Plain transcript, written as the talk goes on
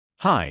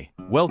Hi,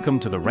 welcome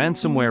to the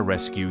Ransomware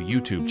Rescue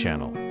YouTube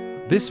channel.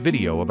 This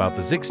video about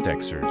the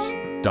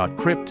XIXTEXRZ,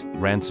 Decrypt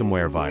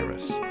ransomware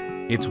virus.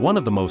 It's one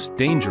of the most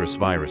dangerous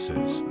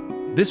viruses.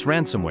 This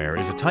ransomware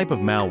is a type of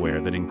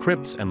malware that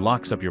encrypts and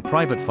locks up your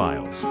private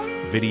files,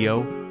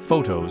 video,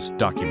 photos,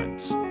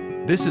 documents.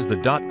 This is the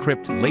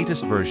Decrypt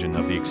latest version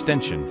of the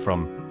extension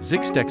from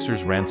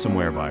XIXTEXRZ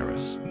ransomware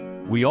virus.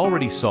 We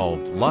already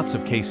solved lots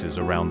of cases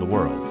around the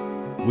world.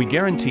 We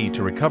guarantee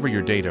to recover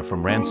your data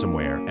from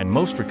ransomware, and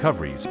most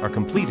recoveries are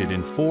completed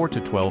in 4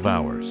 to 12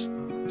 hours.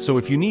 So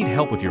if you need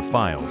help with your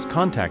files,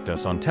 contact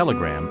us on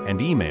Telegram and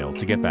email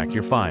to get back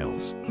your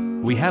files.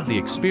 We have the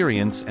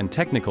experience and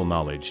technical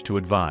knowledge to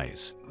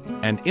advise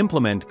and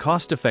implement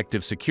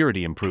cost-effective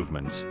security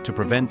improvements to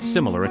prevent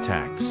similar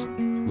attacks.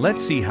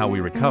 Let's see how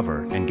we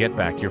recover and get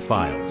back your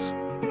files.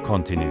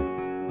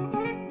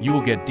 Continue. You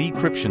will get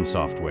decryption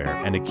software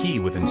and a key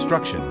with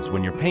instructions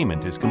when your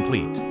payment is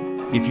complete.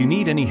 If you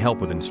need any help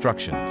with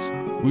instructions,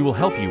 we will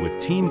help you with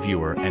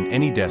TeamViewer and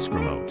any desk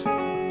remote.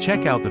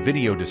 Check out the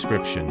video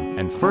description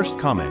and first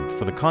comment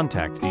for the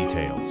contact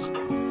details.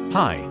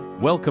 Hi,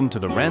 welcome to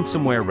the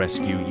Ransomware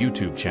Rescue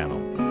YouTube channel.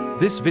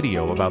 This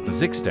video about the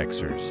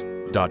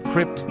XIXTEXRZ,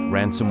 Decrypt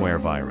ransomware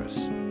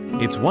virus.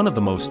 It's one of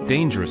the most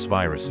dangerous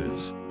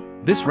viruses.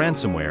 This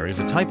ransomware is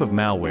a type of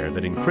malware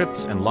that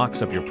encrypts and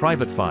locks up your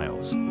private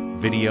files,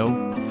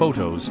 video,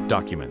 photos,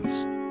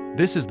 documents.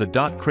 This is the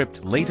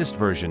Decrypt latest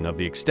version of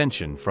the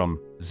extension from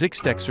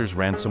XIXTEXRZ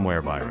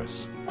ransomware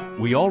virus.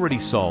 We already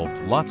solved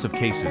lots of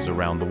cases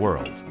around the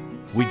world.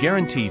 We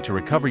guarantee to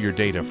recover your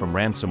data from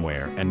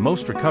ransomware, and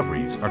most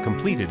recoveries are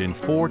completed in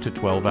 4 to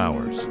 12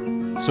 hours.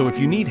 So if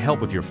you need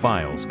help with your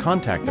files,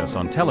 contact us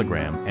on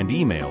Telegram and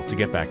email to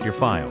get back your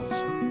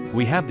files.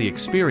 We have the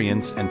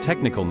experience and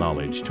technical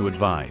knowledge to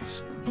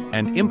advise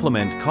and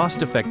implement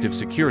cost-effective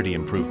security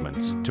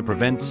improvements to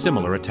prevent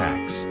similar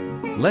attacks.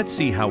 Let's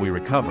see how we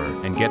recover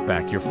and get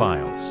back your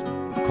files.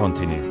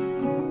 Continue.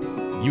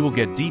 You will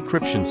get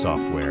decryption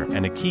software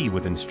and a key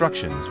with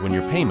instructions when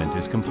your payment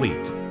is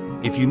complete.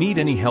 If you need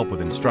any help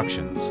with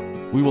instructions,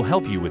 we will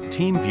help you with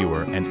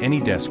TeamViewer and any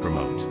desk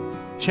remote.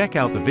 Check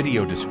out the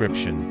video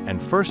description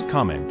and first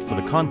comment for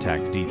the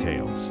contact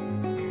details.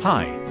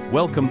 Hi,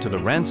 welcome to the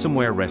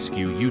Ransomware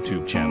Rescue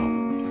YouTube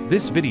channel.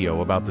 This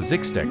video about the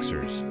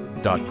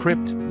XIXTEXRZ,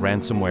 Decrypt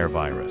ransomware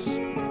virus.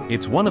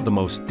 It's one of the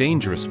most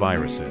dangerous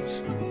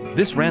viruses.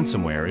 This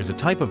ransomware is a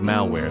type of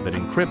malware that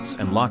encrypts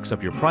and locks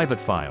up your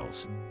private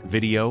files,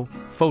 video,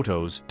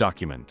 photos,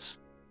 documents.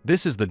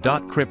 This is the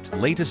Decrypt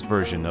latest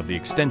version of the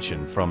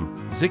extension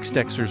from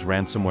XIXTEXRZ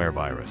ransomware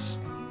virus.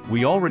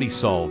 We already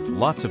solved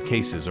lots of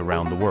cases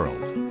around the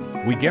world.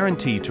 We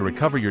guarantee to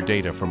recover your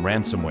data from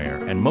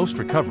ransomware, and most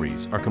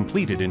recoveries are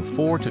completed in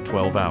 4 to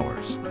 12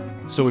 hours.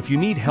 So if you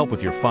need help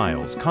with your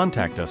files,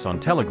 contact us on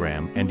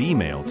Telegram and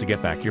email to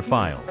get back your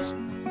files.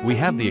 We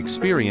have the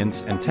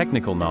experience and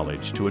technical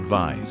knowledge to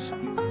advise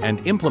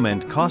and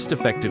implement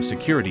cost-effective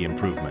security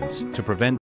improvements to prevent